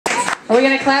Are we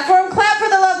going to clap for them? Clap for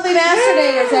the lovely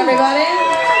MasterDaters, everybody.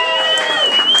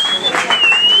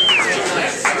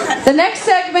 The next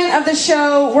segment of the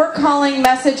show, we're calling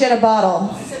Message in a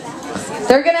Bottle.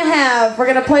 We're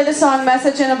going to play the song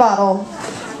Message in a Bottle,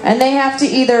 and they have to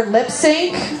either lip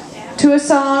sync to a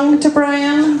song to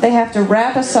Brian, they have to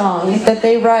rap a song that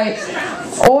they write,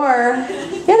 or,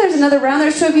 yeah, there's another round,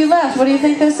 there's 2 of you left, what do you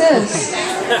think this is?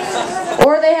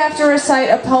 Or they have to recite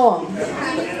a poem.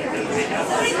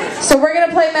 So we're going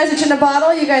to play Message in a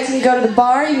Bottle. You guys can go to the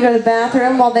bar, you can go to the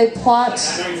bathroom while they plot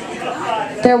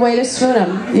their way to swoon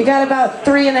them. You got about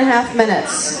 3.5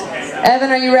 minutes.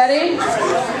 Evan, are you ready?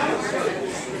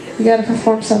 You got to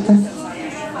perform something.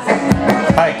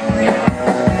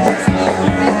 Hi.